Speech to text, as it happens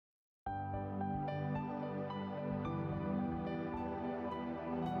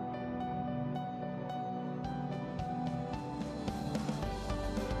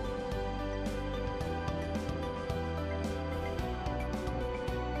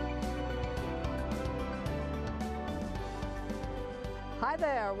Hi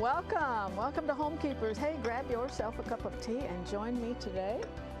there, welcome. Welcome to Homekeepers. Hey, grab yourself a cup of tea and join me today.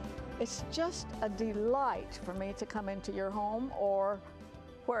 It's just a delight for me to come into your home or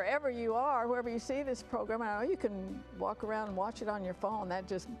wherever you are, wherever you see this program. I know you can walk around and watch it on your phone. That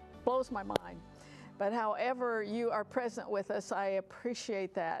just blows my mind. But however you are present with us, I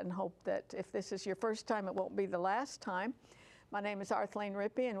appreciate that and hope that if this is your first time, it won't be the last time. My name is Arthelene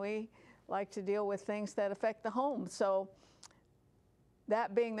Rippy, and we like to deal with things that affect the home. So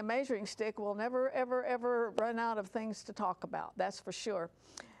that being the measuring stick, we'll never, ever, ever run out of things to talk about, that's for sure.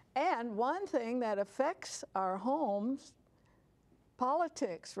 And one thing that affects our homes,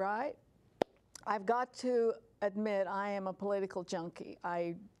 politics, right? I've got to admit I am a political junkie.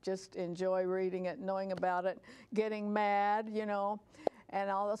 I just enjoy reading it, knowing about it, getting mad, you know, and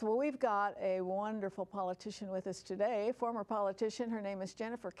all this. Well, we've got a wonderful politician with us today, former politician. Her name is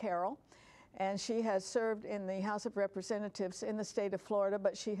Jennifer Carroll. And she has served in the House of Representatives in the state of Florida,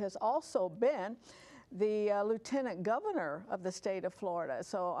 but she has also been the Lieutenant Governor of the state of Florida.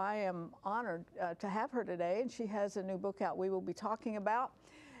 So I am honored to have her today, and she has a new book out we will be talking about.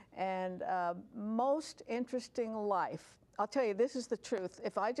 And most interesting life. I'll tell you, this is the truth.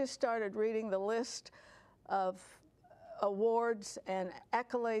 If I just started reading the list of awards and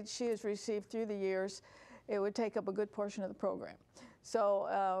accolades she has received through the years, it would take up a good portion of the program.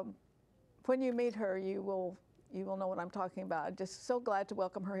 So when you meet her, you will know what I'm talking about. I'm just so glad to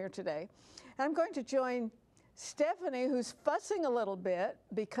welcome her here today. And I'm going to join Stephanie, who's fussing a little bit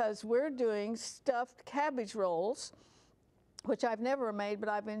because we're doing stuffed cabbage rolls, which I've never made, but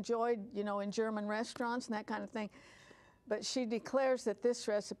I've enjoyed, you know, in German restaurants and that kind of thing. But she declares that this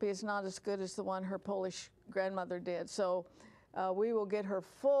recipe is not as good as the one her Polish grandmother did. So we will get her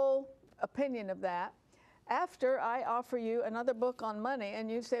full opinion of that after I offer you another book on money. And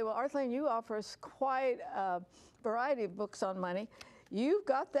you say, well, Arthelene, you offer us quite a variety of books on money. You've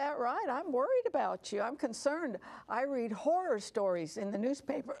got that right. I'm worried about you. I'm concerned. I read horror stories in the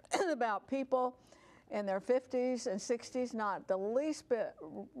newspaper about people in their 50s and 60s, not the least bit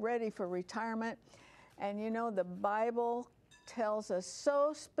ready for retirement. And you know, the Bible tells us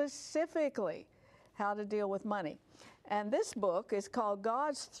so specifically how to deal with money. And this book is called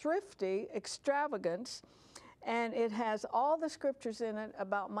God's Thrifty Extravagance, and it has all the scriptures in it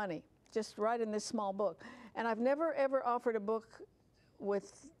about money, just right in this small book. And I've never, ever offered a book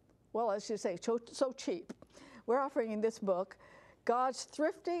with, well, let's just say, so cheap. We're offering in this book, God's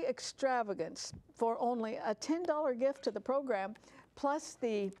Thrifty Extravagance, for only a $10 gift to the program, plus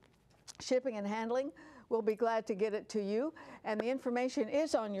the shipping and handling. We'll be glad to get it to you. And the information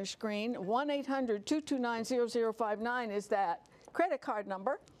is on your screen. 1-800-229-0059 is that credit card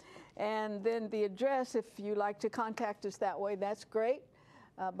number. And then the address, if you like to contact us that way, that's great.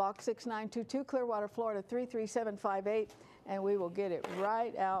 Box 6922, Clearwater, Florida 33758, and we will get it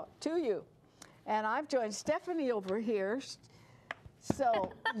right out to you. And I've joined Stephanie over here.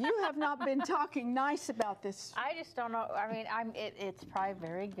 So you have not been talking nice about this. I just don't know. I mean, it's probably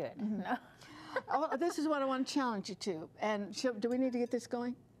very good. Mm-hmm. No. Oh, this is what I want to challenge you to. And do we need to get this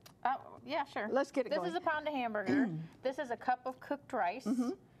going? Oh, yeah, sure. Let's get it going. This is a pound of hamburger. This is a cup of cooked rice.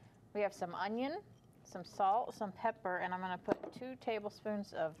 Mm-hmm. We have some onion, some salt, some pepper, and I'm going to put 2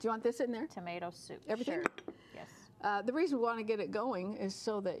 tablespoons of Do you want this in there? Tomato soup. Everything? Sure. Yes. The reason we want to get it going is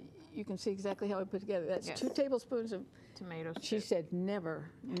so that you can see exactly how we put it together. That's yes. 2 tablespoons of tomato soup. She said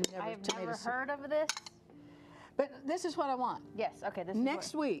never I have tomato never soup. heard of this. But this is what I want. Yes, okay. This Next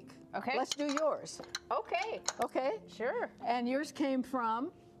is what... week. Okay. Let's do yours. Okay. Okay? Sure. And yours came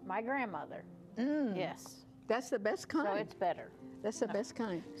from? My grandmother. Yes. That's the best kind. So it's better. That's the best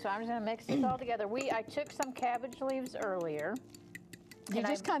kind. So I'm just going to mix this all together. I took some cabbage leaves earlier. You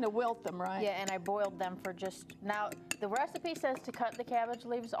just kind of wilt them, right? Yeah, and I boiled them for just, now the recipe says to cut the cabbage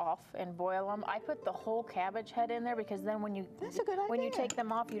leaves off and boil them. I put the whole cabbage head in there because then when you That's a good idea. When you take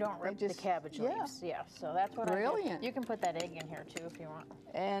them off, you don't rip the cabbage leaves. Yeah, so that's what Brilliant. I did. You can put that egg in here too if you want.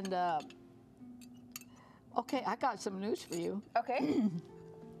 And, okay, I got some news for you. Okay.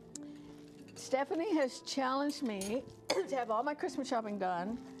 Stephanie has challenged me to have all my Christmas shopping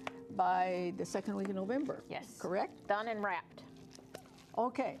done by the 2nd week of November. Yes. Correct? Done and wrapped.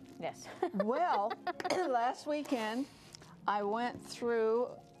 Okay. Yes. Well, last weekend, I went through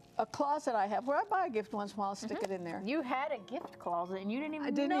a closet I have where I buy a gift once in a while, stick it in there. You had a gift closet and you didn't even know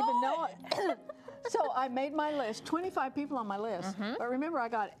I didn't even know it. So I made my list, 25 people on my list. But remember, I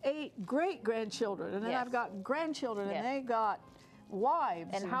got 8 great-grandchildren, and then I've got grandchildren, and they got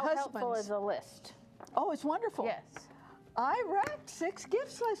wives and how husbands. helpful is the list? Oh, it's wonderful. Yes. I wrapped 6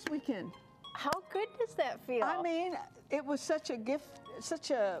 gifts last weekend. How good does that feel? I mean, it was such a gift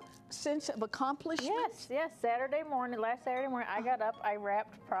such a sense of accomplishment? Yes, yes. Last Saturday morning, I got up, I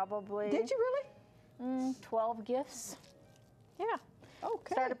wrapped probably... Did you really? 12 gifts. Yeah.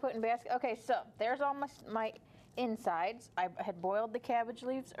 Okay. Started putting baskets. Okay, so there's all my insides. I had boiled the cabbage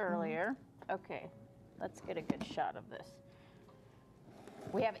leaves earlier. Okay, let's get a good shot of this.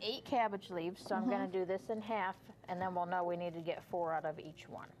 We have 8 cabbage leaves, so I'm going to do this in half, and then we'll know we need to get 4 out of each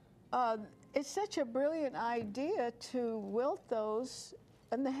one. It's such a brilliant idea to wilt those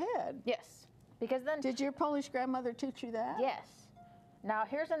in the head. Yes, because then... Did your Polish grandmother teach you that? Yes. Now,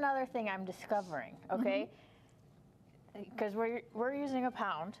 here's another thing I'm discovering, okay? Because we're using a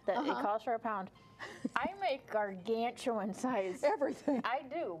pound, that it calls for a pound. I make gargantuan size. Everything. I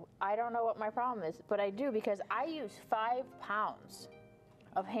do. I don't know what my problem is, but I do because I use 5 pounds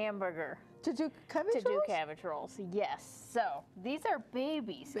of hamburger to do cabbage rolls? Cabbage rolls. Yes. So these are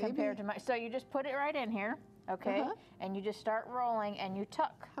babies compared to my. So you just put it right in here, okay, and you just start rolling and you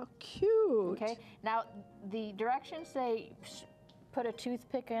tuck. How cute. Okay. Now the directions say put a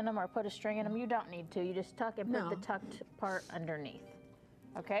toothpick in them or put a string in them. You don't need to. You just tuck and put the tucked part underneath.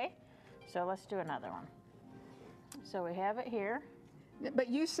 Okay. So let's do another one. So we have it here. But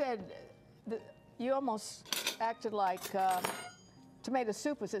you said you almost acted like tomato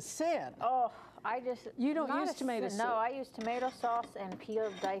soup was a sin. Oh, I just... You don't use tomato soup? No, I use tomato sauce and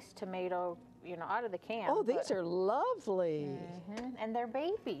peeled diced tomato, you know, out of the can. Oh, these are lovely. And they're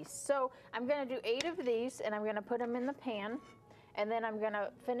babies. So I'm going to do 8 of these, and I'm going to put them in the pan, and then I'm going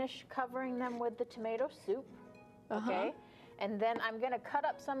to finish covering them with the tomato soup, okay? And then I'm going to cut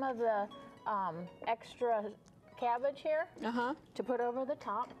up some of the extra cabbage here to put over the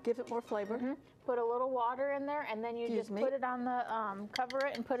top. Give it more flavor. Put a little water in there, and then you just put it on the, cover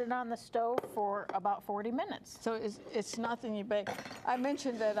it and put it on the stove for about 40 minutes. So it's nothing you bake. I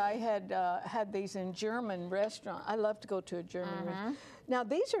mentioned that I had had these in German restaurant. I love to go to a German restaurant. Now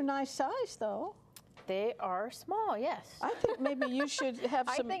these are nice size though. They are small, yes. I think maybe you should have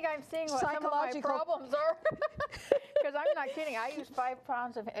some. I think I'm seeing what some of my problems are. Because I'm not kidding. I use 5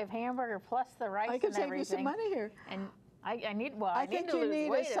 pounds of hamburger plus the rice and everything. I can save you some money here. And I need, well, I need to lose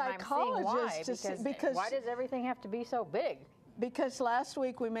weight, and I'm seeing why. Because why does everything have to be so big? Because last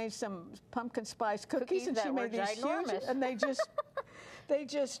week we made some pumpkin spice cookies and she made these huge, and they just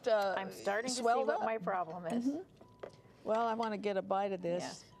I'm starting to see what my problem is. Well, I want to get a bite of this.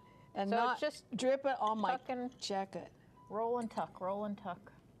 Yes. And so not just drip it on my jacket. Roll and tuck,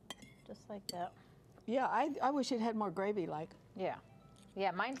 just like that. Yeah, I wish it had more gravy like. Yeah.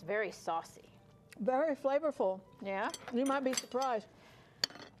 Yeah, mine's very saucy. Very flavorful. Yeah? You might be surprised.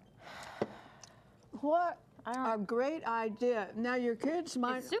 What a great idea. Now your kids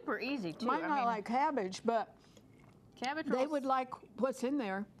might... It's super easy too. Might not like cabbage, but cabbage rolls, they would like what's in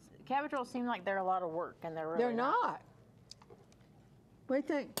there. Cabbage rolls seem like they're a lot of work, and they're really They're not. What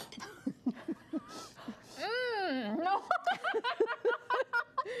do you think? No.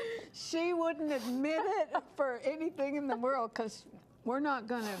 She wouldn't admit it for anything in the world because we're not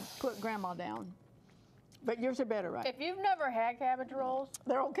going to put Grandma down. But yours are better, right? If you've never had cabbage rolls,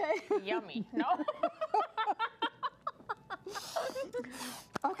 they're okay. Yummy. No.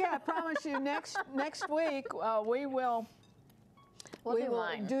 Okay, I promise you next week we will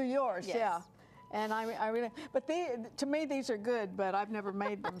do yours. Yes. Yeah. And I really, but to me these are good, but I've never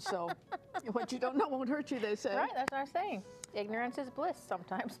made them, so what you don't know won't hurt you, they say. Right, that's what I'm saying. Ignorance is bliss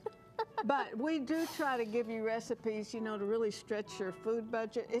sometimes. But we do try to give you recipes, you know, to really stretch your food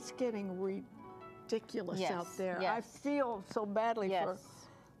budget. It's getting ridiculous out there. Yes. I feel so badly for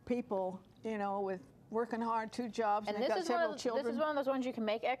people, you know, with working hard, 2 jobs, and they've got several children. This is one of those ones you can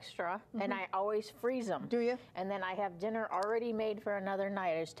make extra, and I always freeze them. Do you? And then I have dinner already made for another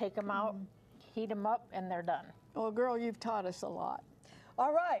night. I just take them out, heat them up, and they're done. Well, girl, you've taught us a lot.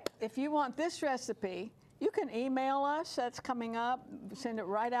 All right, if you want this recipe, you can email us. That's coming up. Send it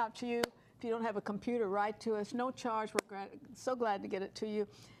right out to you. If you don't have a computer, write to us. No charge. We're so glad to get it to you.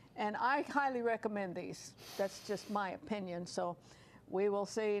 And I highly recommend these. That's just my opinion. So we will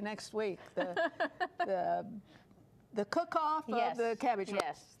see you next week. The cook-off of the cabbage rolls.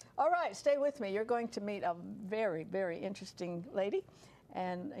 Yes. All right, stay with me. You're going to meet a very, very interesting lady,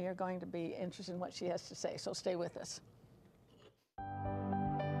 and you're going to be interested in what she has to say. So stay with us.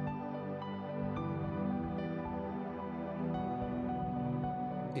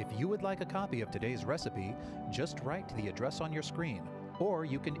 If you would like a copy of today's recipe, just write to the address on your screen, or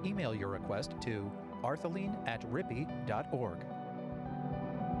you can email your request to arthelene@rippy.org.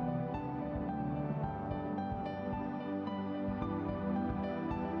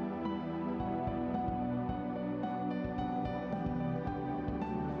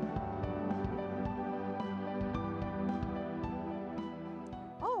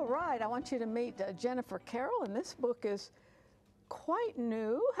 right, I want you to meet Jennifer Carroll, and this book is quite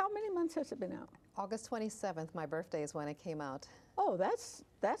new. How many months has it been out? August 27th, my birthday is when it came out. Oh, that's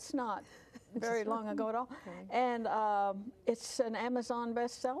not very long ago at all. Okay. And it's an Amazon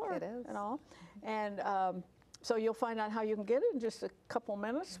bestseller. It is. And all. And so you'll find out how you can get it in just a couple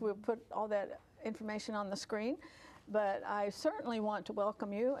minutes. We'll put all that information on the screen. But I certainly want to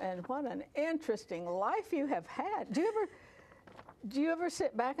welcome you, and what an interesting life you have had. Do you ever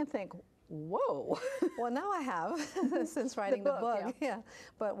sit back and think, whoa? Well, now I have, since writing the book. Yeah.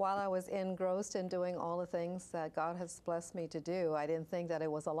 But while I was engrossed in doing all the things that God has blessed me to do, I didn't think that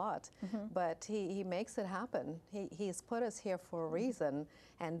it was a lot. But he makes it happen. He's put us here for a reason,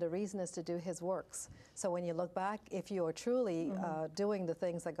 and the reason is to do His works. So when you look back, if you are truly doing the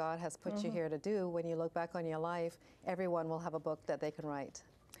things that God has put you here to do, when you look back on your life, everyone will have a book that they can write.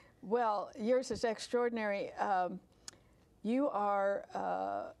 Well, yours is extraordinary. You are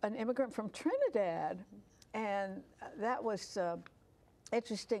an immigrant from Trinidad, and that was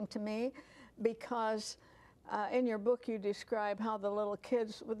interesting to me because in your book you describe how the little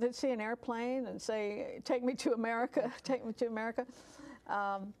kids would see an airplane and say, "Take me to America, take me to America."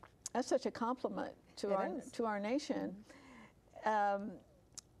 That's such a compliment to our nation,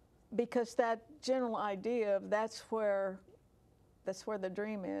 because that general idea of that's where the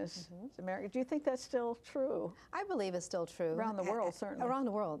dream is, is America. Do you think that's still true? I believe it's still true. Around the world, certainly. Around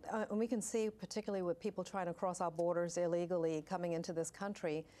the world. And we can see, particularly with people trying to cross our borders illegally coming into this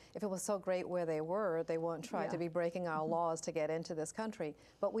country, if it was so great where they wouldn't try to be breaking our laws to get into this country.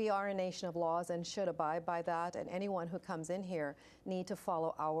 But we are a nation of laws and should abide by that, and anyone who comes in here need to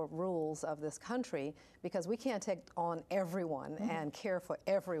follow our rules of this country, because we can't take on everyone and care for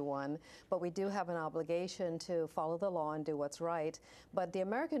everyone, but we do have an obligation to follow the law and do what's right. But the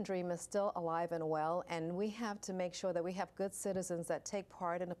American dream is still alive and well, and we have to make sure that we have good citizens that take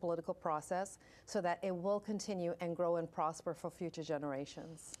part in the political process so that it will continue and grow and prosper for future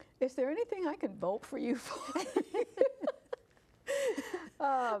generations. Is there anything I can vote for you for?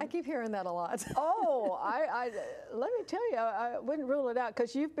 I keep hearing that a lot. Oh, let me tell you, I wouldn't rule it out,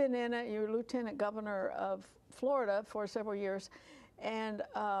 because you've been in it. You're Lieutenant Governor of Florida for several years, and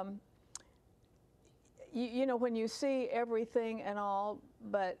you know, when you see everything and all,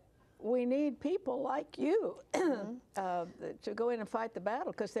 but we need people like you to go in and fight the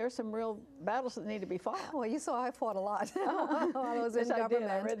battle, because there's some real battles that need to be fought. Well, you saw I fought a lot while I was in Yes,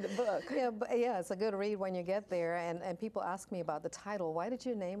 government. I read the book. Yeah, it's a good read when you get there. And people ask me about the title. Why did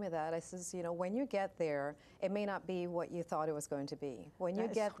you name it that? I says, you know, when you get there, it may not be what you thought it was going to be. When you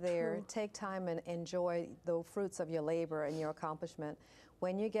get there, take time and enjoy the fruits of your labor and your accomplishment.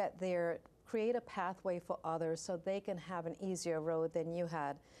 When you get there, create a pathway for others so they can have an easier road than you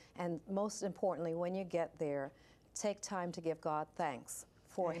had. And most importantly, when you get there, take time to give God thanks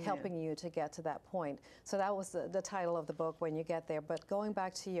for helping you to get to that point. So that was the title of the book, When You Get There. But going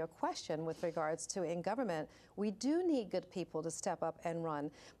back to your question with regards to in government, we do need good people to step up and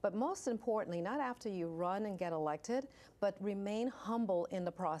run. But most importantly, not after you run and get elected, but remain humble in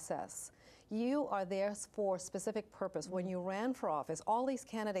the process. You are there for a specific purpose. When you ran for office, all these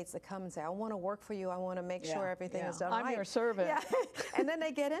candidates that come and say, I want to work for you, I want to make sure everything is done right. I'm your servant. Yeah. And then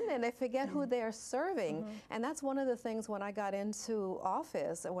they get in there and they forget who they're serving. And that's one of the things when I got into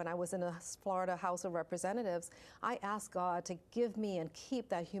office, when I was in the Florida House of Representatives, I asked God to give me and keep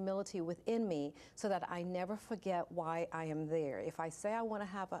that humility within me so that I never forget why I am there. If I say I want to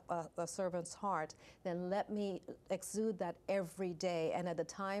have a servant's heart, then let me exude that every day. And at the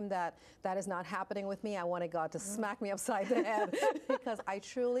time that is not happening with me, I wanted God to smack me upside the head because I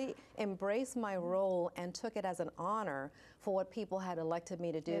truly embraced my role and took it as an honor for what people had elected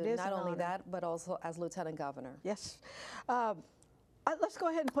me to do. Not only that, but also as Lieutenant Governor. Yes. Let's go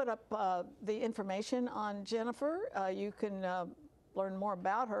ahead and put up the information on Jennifer. You can learn more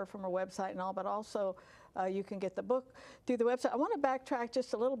about her from her website and all, but also you can get the book through the website. I want to backtrack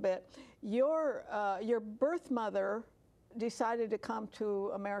just a little bit. Your birth mother decided to come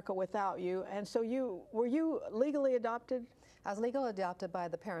to America without you, and so were you legally adopted? I was legally adopted by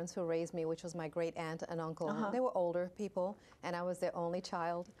the parents who raised me, which was my great aunt and uncle. They were older people, and I was their only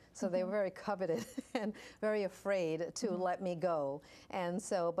child, so they were very coveted and very afraid to let me go. And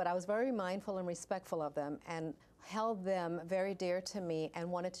so, but I was very mindful and respectful of them, and held them very dear to me, and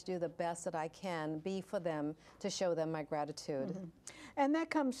wanted to do the best that I can be for them to show them my gratitude. And that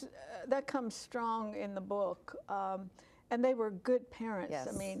comes strong in the book. And they were good parents. Yes.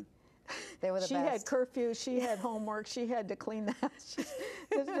 I mean, They were the She best. had curfew, she had homework, she had to clean the house.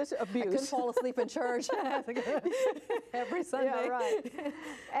 Just abuse. I couldn't fall asleep in church every Sunday. Yeah, right.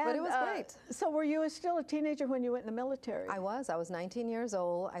 But it was great. So were you still a teenager when you went in the military? I was 19 years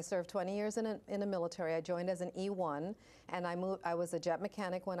old. I served 20 years in the military. I joined as an E1, and I was a jet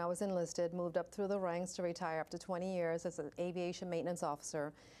mechanic when I was enlisted, moved up through the ranks to retire after 20 years as an aviation maintenance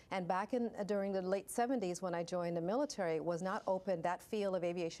officer. And back during the late 70s when I joined the military, it was not open, that field of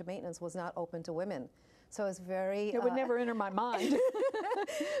aviation maintenance was not open to women. So it's very... It would never enter my mind.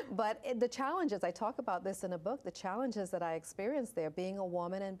 But the challenges, I talk about this in a book, the challenges that I experienced there, being a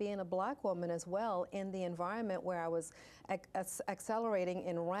woman and being a black woman as well, in the environment where I was accelerating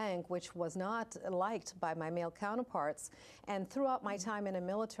in rank, which was not liked by my male counterparts. And throughout my time in the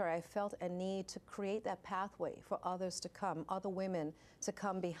military, I felt a need to create that pathway for others to come, other women to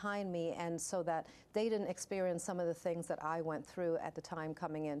come behind me, and so that they didn't experience some of the things that I went through at the time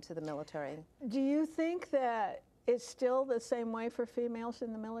coming into the military. Do you think that it's still the same way for females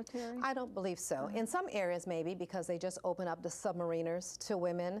in the military? I don't believe so. In some areas maybe, because they just open up the submariners to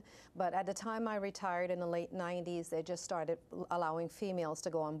women, but at the time I retired in the late 90s, they just started allowing females to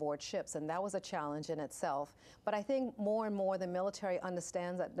go on board ships, and that was a challenge in itself. But I think more and more the military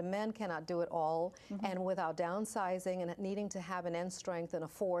understands that the men cannot do it all, and without downsizing and needing to have an end strength and a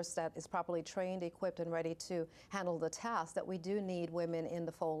force that is properly trained, equipped, and ready to handle the task, that we do need women in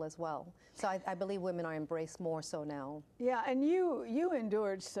the fold as well. So I believe women are embraced more so now. Yeah, and you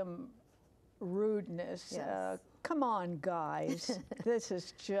endured some rudeness. Yes. Come on, guys. This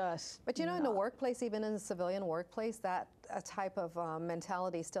is just... But you know, in the workplace, even in the civilian workplace, that type of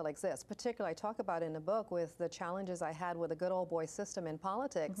mentality still exists. Particularly, I talk about in the book with the challenges I had with the good old boy system in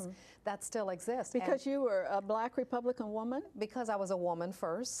politics, that still exists. Because you were a black Republican woman? Because I was a woman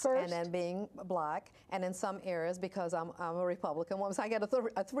first, and then being black, and in some areas because I'm a Republican woman. So I get a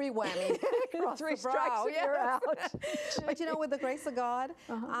three whammy across Three the brow. strikes and you're out. But you know, with the grace of God,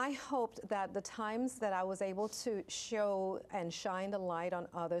 I hoped that the times that I was able to show and shine the light on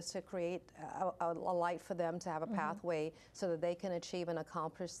others to create a light for them to have a pathway so that they can achieve and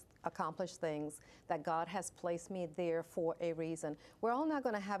accomplish things, that God has placed me there for a reason. We're all not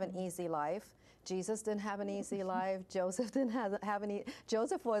going to have an easy life. Jesus didn't have an easy life. Joseph didn't have any.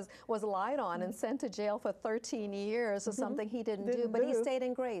 Joseph was lied on and sent to jail for 13 years for something he didn't do, but he stayed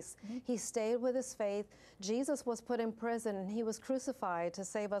in grace. He stayed with his faith. Jesus was put in prison and he was crucified to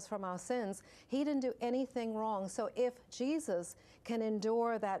save us from our sins. He didn't do anything wrong. So if Jesus can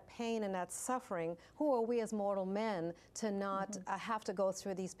endure that pain and that suffering, who are we as mortal men to not have to go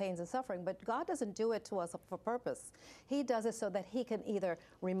through these pains and suffering? But God doesn't do it to us for purpose. He does it so that he can either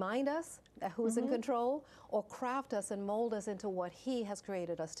remind us that who's in control, or craft us and mold us into what he has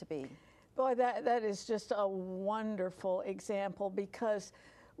created us to be. Boy, that is just a wonderful example, because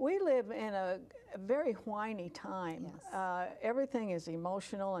we live in a very whiny time. Yes. Everything is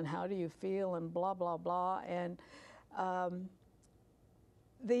emotional, and how do you feel, and blah, blah, blah. And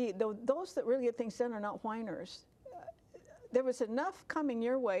those that really get things done are not whiners. There was enough coming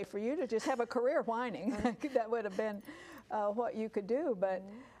your way for you to just have a career whining. That would have been what you could do. But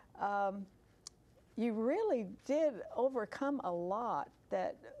you really did overcome a lot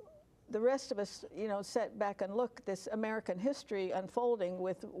that the rest of us, you know, sat back and look this American history unfolding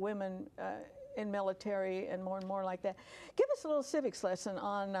with women in military and more like that. Give us a little civics lesson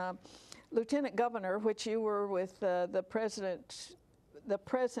on Lieutenant Governor, which you were with the present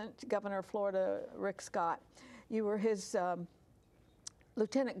Governor of Florida, Rick Scott. You were his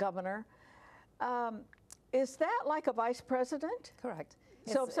Lieutenant Governor. Is that like a vice president? Correct.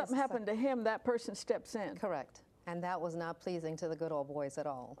 So if something happened to him, that person steps in. Correct. And that was not pleasing to the good old boys at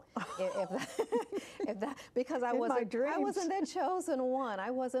all. Because I wasn't the chosen one. I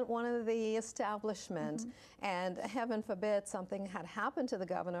wasn't one of the establishment. And heaven forbid something had happened to the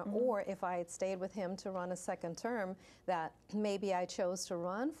governor, or if I had stayed with him to run a second term, that maybe I chose to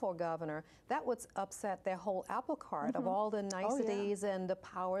run for governor, that would upset their whole apple cart of all the niceties and the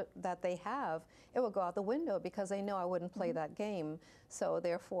power that they have. It would go out the window because they know I wouldn't play that game. So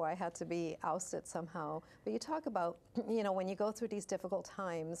therefore, I had to be ousted somehow. But you talk about, you know, when you go through these difficult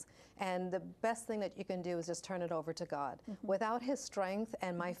times, and the best thing that you can do is just turn it over to God. Without his strength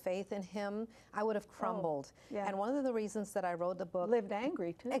and my faith in him, I would have crumbled. And one of the reasons that I wrote the book... Lived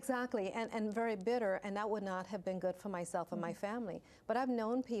angry, too. Exactly, and very bitter, and that would not have been good for myself and my family. But I've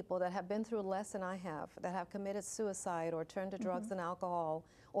known people that have been through less than I have, that have committed suicide or turned to drugs and alcohol,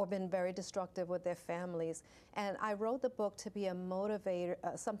 or been very destructive with their families. And I wrote the book to be a motivator,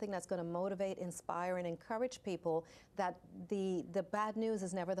 something that's going to motivate, inspire, and encourage people that the bad news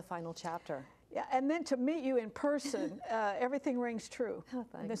is never the final chapter. Yeah, and then to meet you in person, everything rings true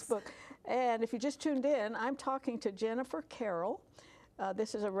in this book. And if you just tuned in, I'm talking to Jennifer Carroll.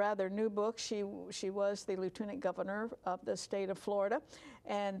 This is a rather new book. She was the Lieutenant Governor of the state of Florida,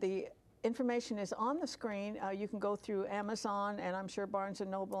 and the information is on the screen. You can go through Amazon, and I'm sure Barnes &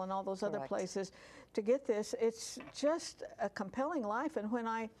 Noble and all those other places to get this. It's just a compelling life, and when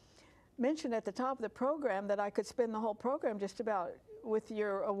I mentioned at the top of the program that I could spend the whole program just about with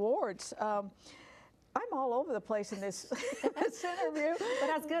your awards, I'm all over the place in this, this interview. But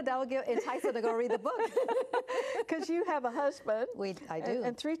that's good. That will entice her to go read the book. Because you have a husband. I do.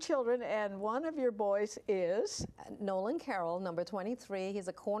 And 3 children, and one of your boys is? Nolan Carroll, number 23. He's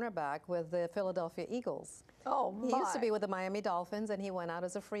a cornerback with the Philadelphia Eagles. Oh, my. He used to be with the Miami Dolphins, and he went out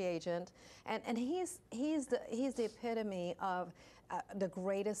as a free agent. And he's the epitome of the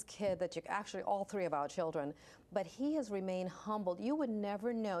greatest kid that you, actually all 3 of our children, but he has remained humbled. You would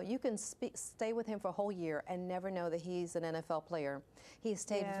never know. You can stay with him for a whole year and never know that he's an NFL player. He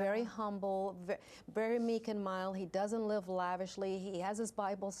stayed very humble, very meek and mild. He doesn't live lavishly. He has his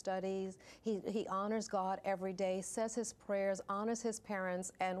Bible studies. He honors God every day, says his prayers, honors his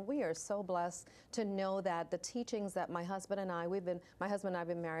parents, and we are so blessed to know that the teachings that my husband and I, my husband and I have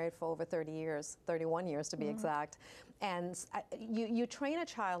been married for over 30 years, 31 years to be exact. And you train a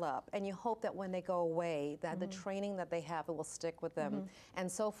child up, and you hope that when they go away, that the training that they have, it will stick with them.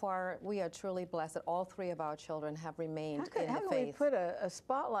 And so far, we are truly blessed that all 3 of our children have remained in the faith. How can we put a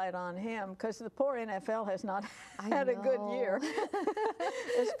spotlight on him? Because the poor NFL has not had a good year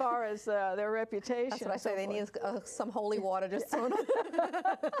as far as their reputation. That's what I say. They need some holy water just thrown on.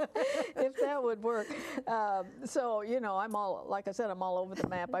 If that would work. So, you know, I'm all, like I said, I'm all over the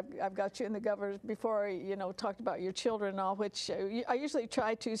map. I've got you in the governors before, you know, talked about your children and all, which I usually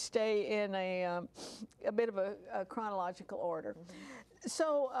try to stay in a bit of a chronological order.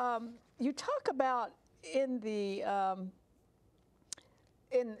 So you talk about in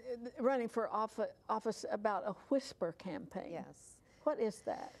running for office about a whisper campaign. Yes. What is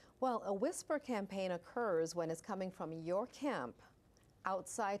that? Well, a whisper campaign occurs when it's coming from your camp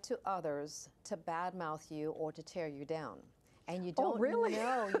outside to others to badmouth you or to tear you down. And you don't know,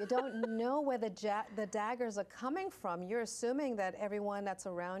 you don't know where the daggers are coming from. You're assuming that everyone that's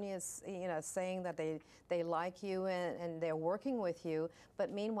around you is, you know, saying that they like you and they're working with you,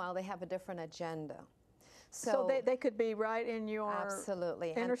 but meanwhile they have a different agenda. So they could be right in your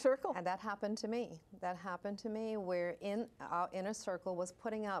inner circle? And that happened to me. That happened to me where our inner circle was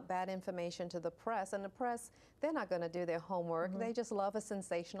putting out bad information to the press, and the press, they're not going to do their homework. They just love a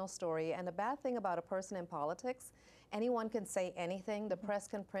sensational story. And the bad thing about a person in politics, anyone can say anything, the press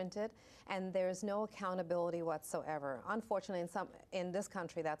can print it, and there's no accountability whatsoever. Unfortunately, in this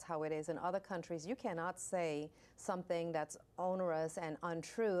country, that's how it is. In other countries, you cannot say something that's onerous and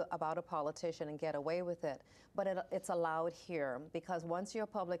untrue about a politician and get away with it. But it's allowed here, because once you're a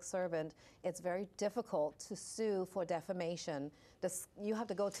public servant, it's very difficult to sue for defamation. You have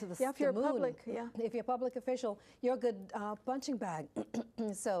to go to the moon. If you're a public official, you're a good punching bag.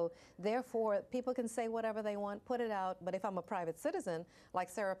 So therefore, people can say whatever they want, put it out. But if I'm a private citizen, like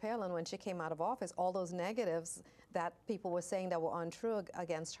Sarah Palin, when she came out of office, all those negatives that people were saying that were untrue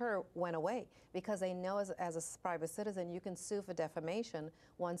against her went away, because they know as a private citizen, you can sue for defamation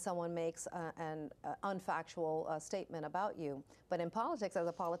when someone makes an unfactual statement about you. But in politics, as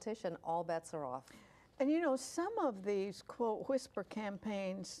a politician, all bets are off. And you know, some of these, quote, whisper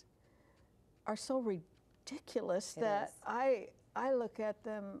campaigns are so ridiculous that I look at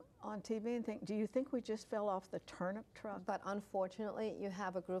them on TV and think, do you think we just fell off the turnip truck? But unfortunately, you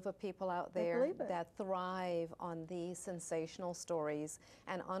have a group of people out there that thrive on these sensational stories.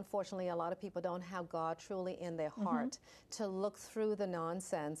 And unfortunately, a lot of people don't have God truly in their heart to look through the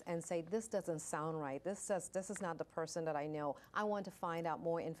nonsense and say, this doesn't sound right. This is not the person that I know. I want to find out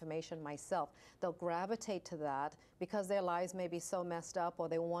more information myself. They'll gravitate to that because their lives may be so messed up, or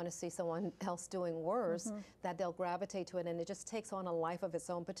they want to see someone else doing worse, that they'll gravitate to it, and it just takes on a life of its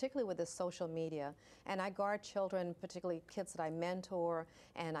own, particularly with this social media. And I guard children, particularly kids that I mentor,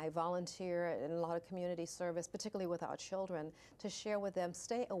 and I volunteer in a lot of community service, particularly with our children, to share with them,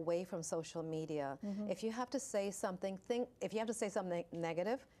 stay away from social media. If you have to say something, if you have to say something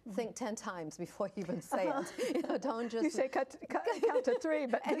negative, think 10 times before you even say it. You know, don't just... You say count to 3,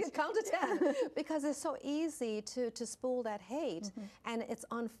 but... Count to 10, because it's so easy to spool that hate, and it's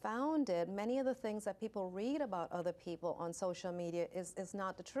unfounded. Many of the things that people read about other people on social media is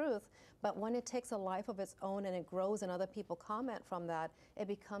not the truth. truth, but when it takes a life of its own and it grows and other people comment from that, it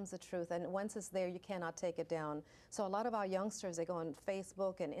becomes the truth. And once it's there, you cannot take it down. So a lot of our youngsters, they go on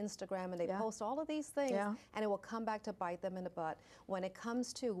Facebook and Instagram and they post all of these things, and it will come back to bite them in the butt. When it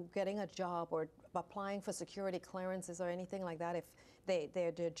comes to getting a job or applying for security clearances or anything like that, if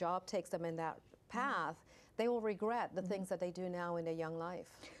their job takes them in that path, they will regret the things that they do now in their young life.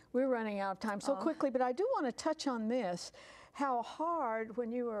 We're running out of time so quickly, but I do want to touch on this, how hard,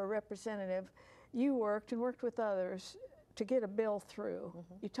 when you were a representative, you worked with others to get a bill through.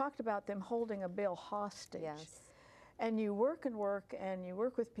 You talked about them holding a bill hostage. Yes. And you work and work, and you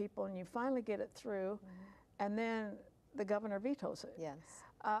work with people, and you finally get it through, and then the governor vetoes it. Yes.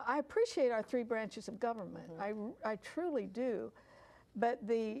 I appreciate our 3 branches of government. I truly do. But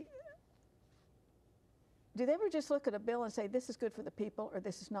do they ever just look at a bill and say, this is good for the people, or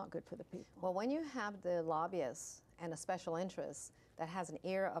this is not good for the people? Well, when you have the lobbyists and a special interest that has an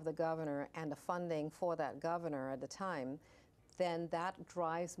ear of the governor and the funding for that governor at the time, then that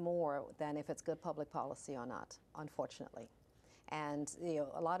drives more than if it's good public policy or not, unfortunately. And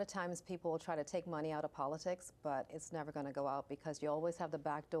a lot of times people will try to take money out of politics, but it's never going to go out because you always have the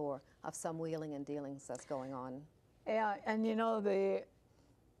back door of some wheeling and dealings that's going on. Yeah, and you'd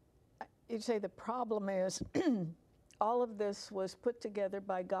say the problem is all of this was put together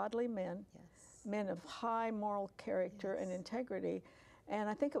by godly men, men of high moral character and integrity. And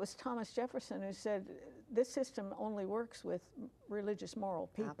I think it was Thomas Jefferson who said, this system only works with religious moral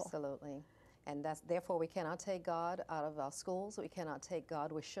people. Absolutely. And therefore we cannot take God out of our schools. We cannot take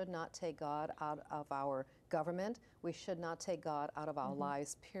God. We should not take God out of our government. We should not take God out of our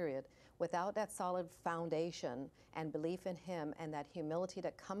lives, period. Without that solid foundation and belief in Him and that humility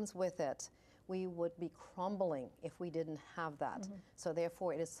that comes with it, we would be crumbling if we didn't have that. So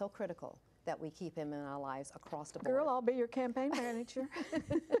therefore it is so critical that we keep Him in our lives across the board. Girl, I'll be your campaign manager.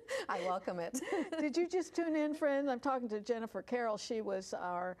 I welcome it. Did you just tune in, friends? I'm talking to Jennifer Carroll. She was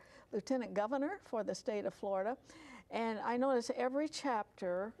our Lieutenant Governor for the state of Florida. And I notice every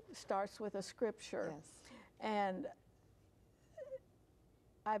chapter starts with a scripture. Yes. And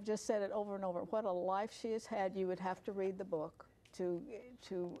I've just said it over and over. What a life she has had. You would have to read the book to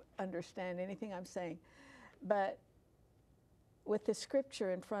understand anything I'm saying. But with the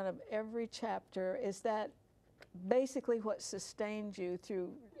scripture in front of every chapter, is that basically what sustained you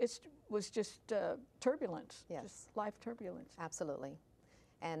through? It was just turbulence, just life turbulence. Absolutely.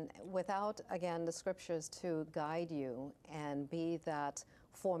 And without, again, the scriptures to guide you and be that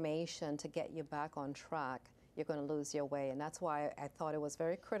formation to get you back on track, you're going to lose your way. And that's why I thought it was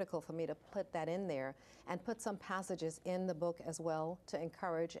very critical for me to put that in there and put some passages in the book as well to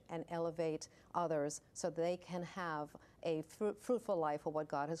encourage and elevate others so they can have a fruitful life of what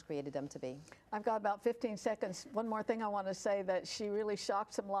God has created them to be. I've got about 15 seconds. One more thing I want to say, that she really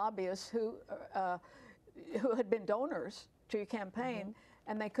shocked some lobbyists who had been donors to your campaign,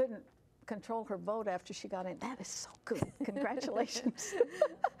 and they couldn't control her vote after she got in. That is so good. Congratulations.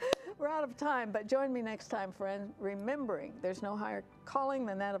 We're out of time, but join me next time, friend, remembering there's no higher calling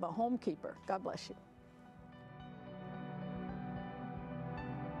than that of a homekeeper. God bless you.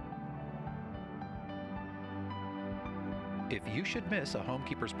 If you should miss a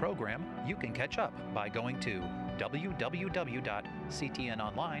Homekeepers program, you can catch up by going to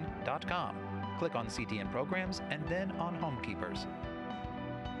www.ctnonline.com. Click on CTN Programs and then on Homekeepers.